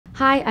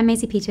Hi, I'm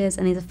Maisie Peters,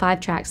 and these are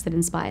 5 tracks that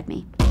inspired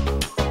me.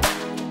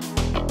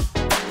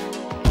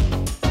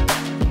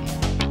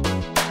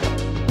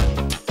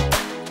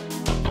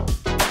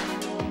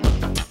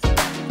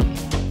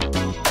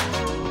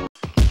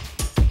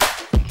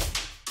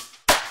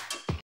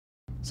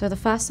 So the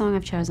first song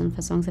I've chosen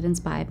for songs that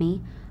inspired me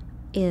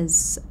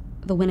is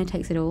The Winner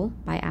Takes It All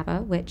by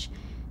ABBA, which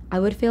I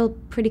would feel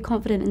pretty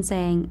confident in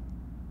saying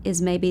is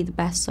maybe the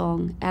best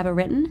song ever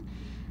written.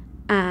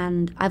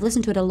 And I've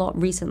listened to it a lot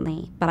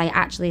recently, but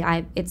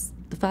it's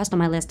the first on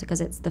my list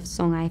because it's the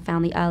song I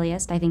found the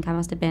earliest. I think I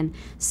must have been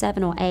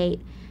 7 or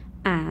 8,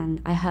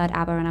 and I heard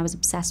ABBA and I was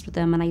obsessed with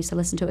them, and I used to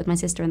listen to it with my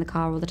sister in the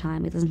car all the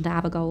time. We'd listen to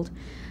ABBA Gold.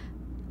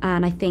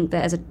 And I think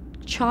that as a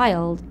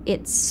child,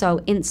 it's so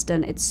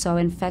instant, it's so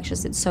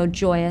infectious, it's so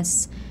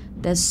joyous.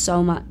 There's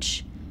so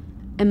much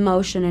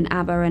emotion in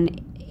ABBA,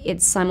 and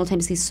it's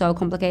simultaneously so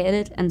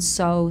complicated and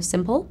so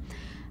simple.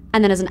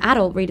 And then as an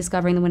adult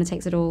rediscovering The Winner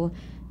Takes It All,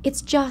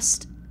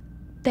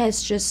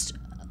 there's just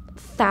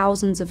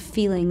thousands of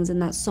feelings in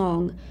that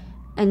song,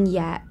 and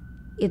yet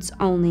it's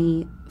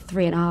only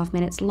 3.5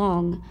 minutes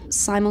long.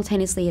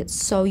 Simultaneously, it's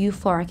so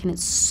euphoric and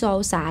it's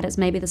so sad. It's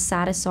maybe the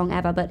saddest song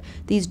ever, but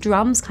these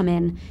drums come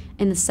in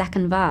the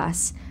second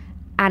verse,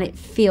 and it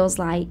feels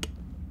like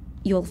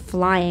you're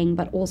flying,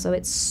 but also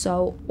it's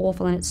so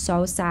awful and it's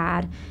so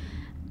sad.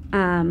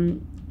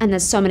 And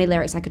there's so many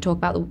lyrics. I could talk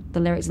about the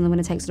lyrics in The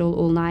Winner Takes It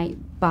All night,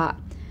 but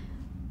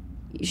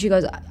she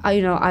goes, I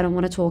don't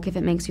want to talk if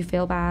it makes you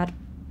feel bad.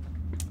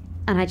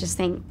 And I just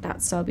think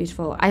that's so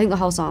beautiful. I think the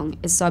whole song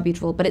is so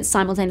beautiful, but it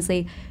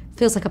simultaneously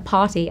feels like a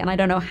party, and I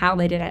don't know how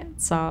they did it.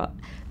 So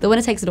The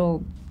Winner Takes It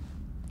All,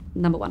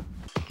 number 1.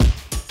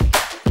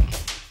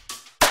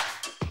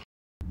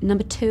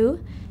 Number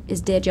 2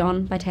 is Dear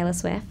John by Taylor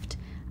Swift.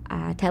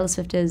 Taylor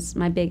Swift is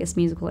my biggest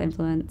musical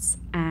influence,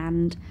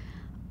 and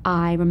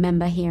I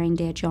remember hearing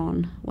Dear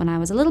John when I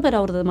was a little bit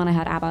older than when I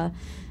heard ABBA,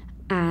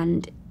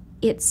 and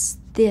it's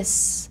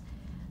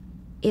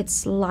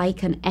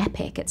like an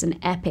epic. It's an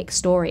epic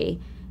story,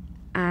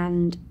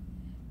 and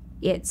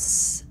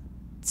there's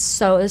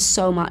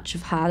so much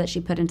of her that she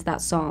put into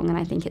that song, and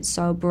I think it's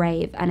so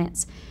brave, and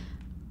it's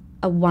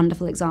a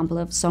wonderful example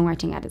of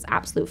songwriting at its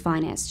absolute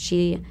finest.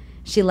 She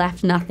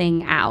left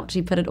nothing out.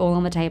 She put it all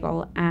on the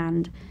table,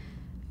 and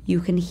you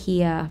can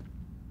hear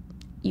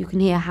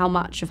how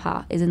much of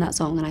her is in that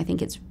song, and I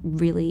think it's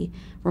really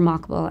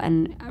remarkable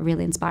and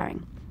really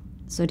inspiring.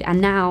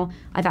 And now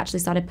I've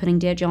actually started putting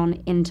Dear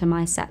John into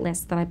my set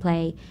list that I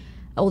play,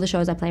 all the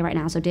shows I play right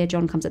now. So Dear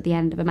John comes at the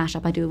end of a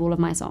mashup I do of all of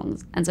my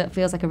songs. And so it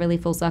feels like a really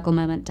full circle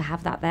moment to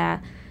have that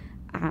there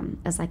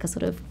as like a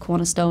sort of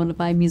cornerstone of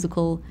my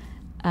musical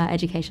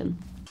education.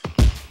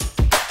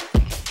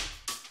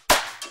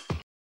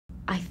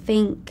 I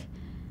think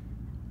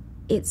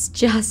it's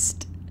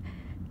just,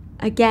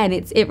 again,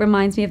 it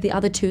reminds me of the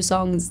other 2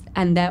 songs,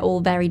 and they're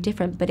all very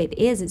different, but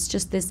it's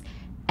just this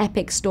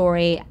epic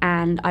story.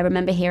 And I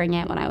remember hearing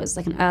it when I was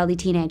like an early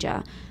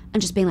teenager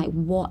and just being like,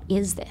 what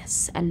is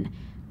this? And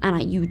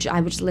I would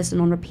just listen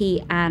on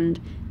repeat, and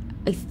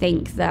I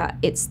think that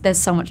there's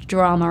so much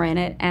drama in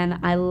it, and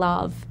I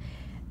love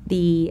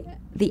the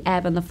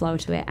ebb and the flow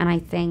to it. And I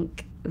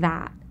think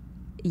that,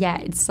 yeah,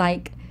 it's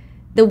like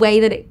the way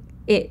that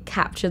it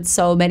captured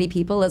so many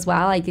people as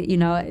well. Like,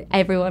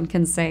 everyone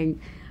can sing.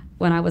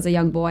 When I was a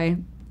young boy,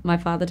 my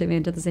father took me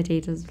into the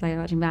city to play a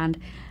marching band.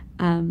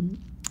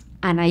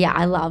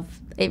 I love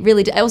it.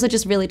 It also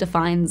just really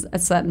defines a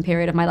certain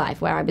period of my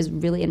life where I was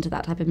really into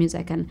that type of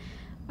music, and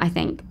I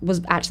think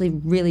was actually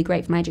really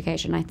great for my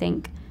education. I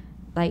think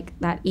like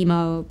that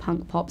emo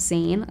punk pop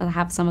scene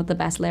have some of the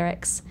best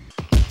lyrics.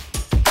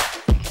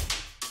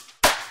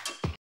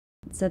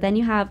 So then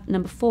you have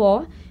number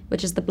 4,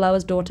 which is The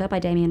Blower's Daughter by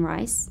Damien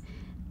Rice.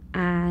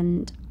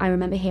 And I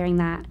remember hearing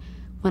that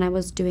when I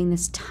was doing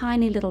this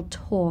tiny little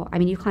tour. I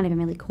mean, you can't even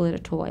really call it a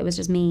tour. It was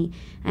just me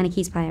and a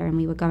keys player, and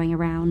we were going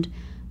around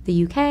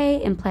the UK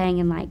and playing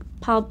in like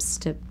pubs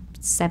to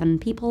 7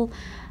 people.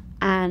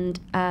 And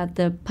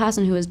the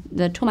person who was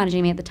the tour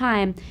managing me at the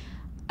time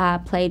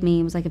played me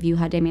and was like, have you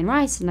heard Damien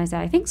Rice? And I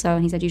said, I think so.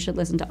 And he said, you should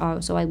listen to O.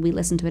 So we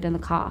listened to it in the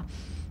car.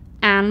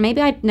 And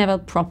maybe I'd never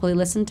properly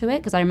listened to it,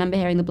 because I remember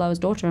hearing The Blower's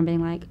Daughter and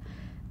being like,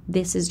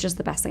 this is just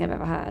the best thing I've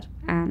ever heard.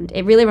 And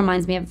it really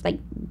reminds me of like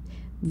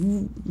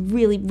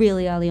really,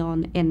 really early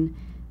on in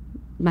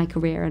my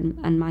career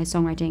and my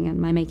songwriting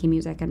and my making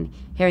music, and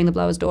hearing The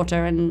Blower's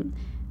Daughter and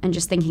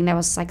just thinking there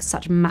was like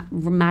such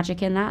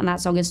magic in that, and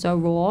that song is so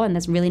raw and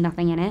there's really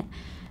nothing in it.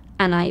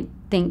 And I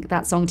think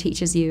that song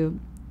teaches you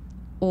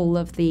all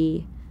of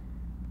the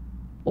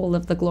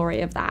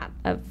glory of that,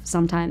 of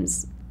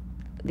sometimes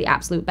the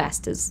absolute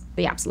best is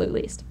the absolute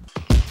least.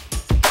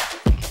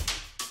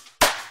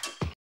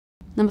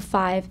 Number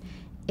 5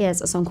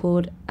 is a song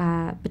called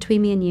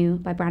Between Me and You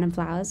by Brandon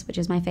Flowers, which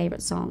is my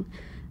favorite song.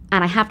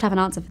 And I have to have an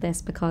answer for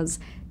this because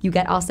you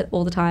get asked it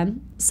all the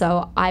time.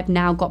 So I've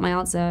now got my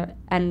answer,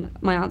 and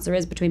my answer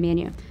is Between Me and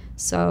You.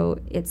 So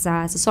it's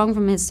a song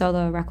from his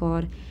solo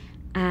record,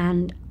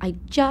 and I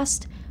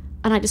just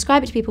And I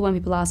describe it to people when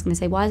people ask and they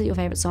say, why is it your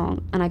favorite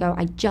song? And I go,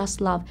 I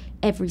just love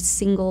every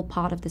single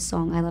part of this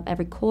song. I love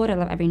every chord, I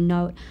love every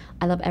note,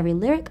 I love every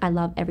lyric, I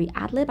love every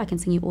ad-lib. I can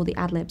sing you all the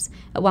ad-libs.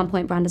 At one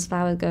point, Brandis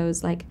Flower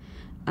goes like,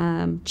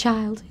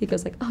 child. He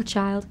goes like, oh,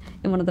 child,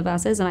 in one of the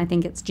verses, and I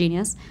think it's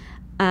genius.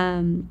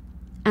 And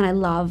I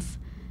love,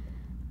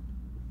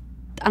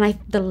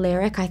 the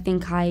lyric, I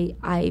think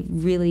I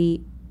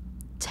really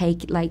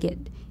take, like,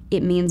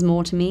 it means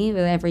more to me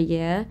with every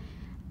year.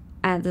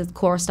 And the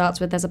chorus starts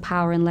with, there's a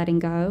power in letting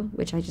go,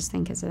 which I just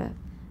think is a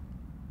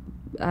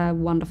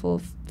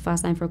wonderful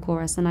first line for a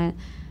chorus. And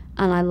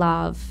I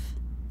love,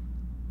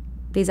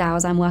 the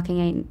hours I'm working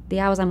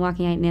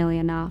ain't nearly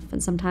enough.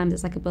 And sometimes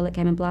it's like a bullet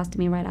came and blasted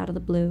me right out of the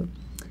blue.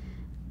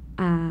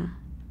 And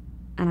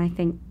I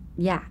think,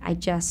 yeah, I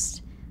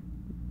just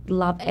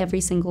love every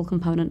single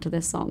component to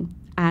this song.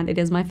 And it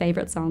is my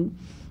favorite song.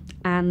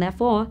 And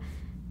therefore,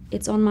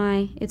 it's on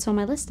my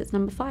list. It's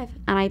number 5.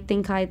 And I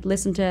think I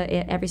listen to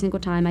it every single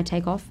time I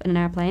take off in an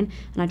airplane.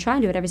 And I try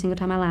and do it every single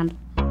time I land.